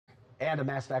And a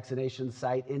mass vaccination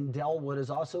site in Dellwood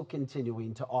is also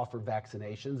continuing to offer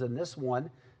vaccinations, and this one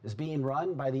is being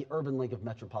run by the Urban League of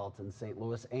Metropolitan St.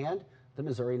 Louis and the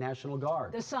Missouri National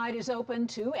Guard. The site is open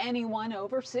to anyone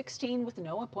over 16 with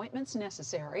no appointments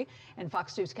necessary. And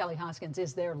Fox News' Kelly Hoskins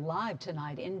is there live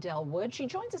tonight in Dellwood. She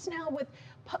joins us now with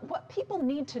what people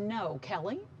need to know.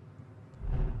 Kelly?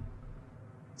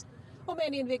 Well,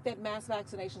 Mandy and Vic, that mass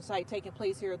vaccination site taking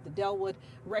place here at the Dellwood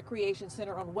Recreation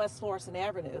Center on West Florissant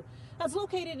Avenue. It's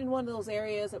located in one of those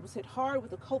areas that was hit hard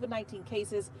with the COVID-19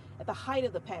 cases at the height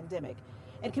of the pandemic.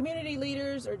 And community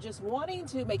leaders are just wanting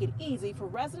to make it easy for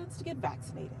residents to get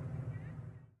vaccinated.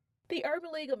 The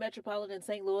Urban League of Metropolitan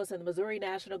St. Louis and the Missouri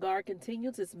National Guard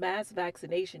continues its mass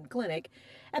vaccination clinic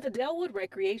at the Dellwood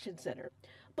Recreation Center.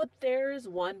 But there's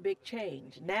one big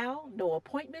change. Now, no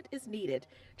appointment is needed.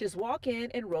 Just walk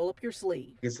in and roll up your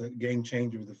sleeve. It's a game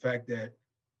changer. The fact that,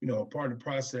 part of the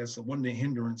process, one of the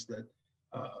hindrance that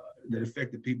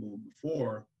affected people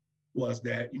before was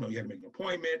that, you had to make an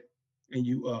appointment and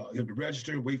you have to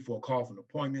register, wait for a call for an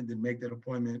appointment, then make that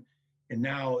appointment. And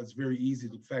now it's very easy,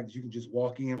 the fact that you can just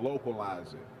walk in.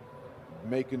 Localize it,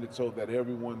 making it so that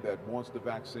everyone that wants the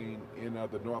vaccine in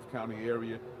the North County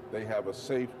area, they have a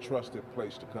safe, trusted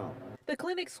place to come. The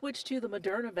clinic switched to the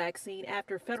Moderna vaccine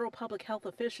after federal public health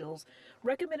officials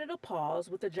recommended a pause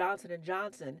with the Johnson &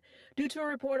 Johnson due to a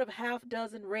report of half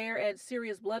dozen rare and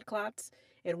serious blood clots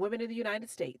in women in the United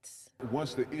States.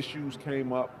 Once the issues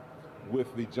came up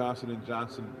with the Johnson &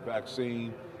 Johnson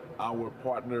vaccine, our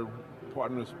partners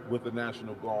with the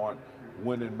National Guard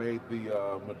went and made the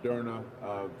Moderna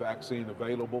vaccine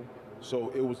available.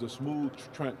 So it was a smooth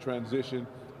transition.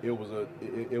 It was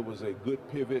a good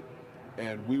pivot,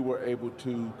 and we were able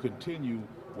to continue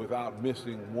without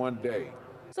missing one day.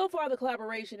 So far, the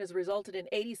collaboration has resulted in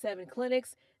 87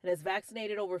 clinics and has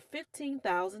vaccinated over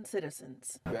 15,000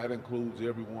 citizens. That includes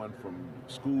everyone from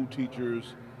school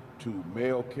teachers to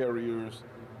mail carriers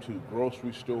to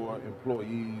grocery store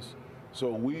employees. So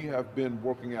we have been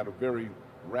working at a very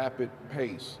rapid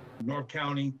pace. North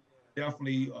County,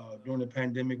 definitely during the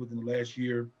pandemic within the last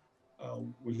year,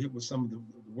 we're hit with some of the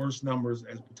worst numbers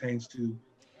as it pertains to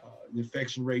the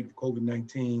infection rate of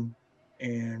COVID-19.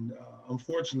 And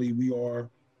unfortunately, we are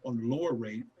on the lower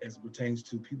rate as it pertains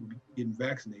to people getting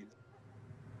vaccinated.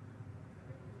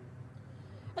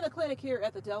 And the clinic here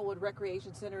at the Dellwood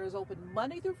Recreation Center is open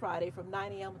Monday through Friday from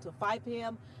 9 a.m. until 5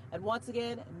 p.m. And once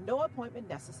again, no appointment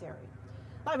necessary.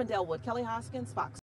 Live in Dellwood, Kelly Hoskins, Fox.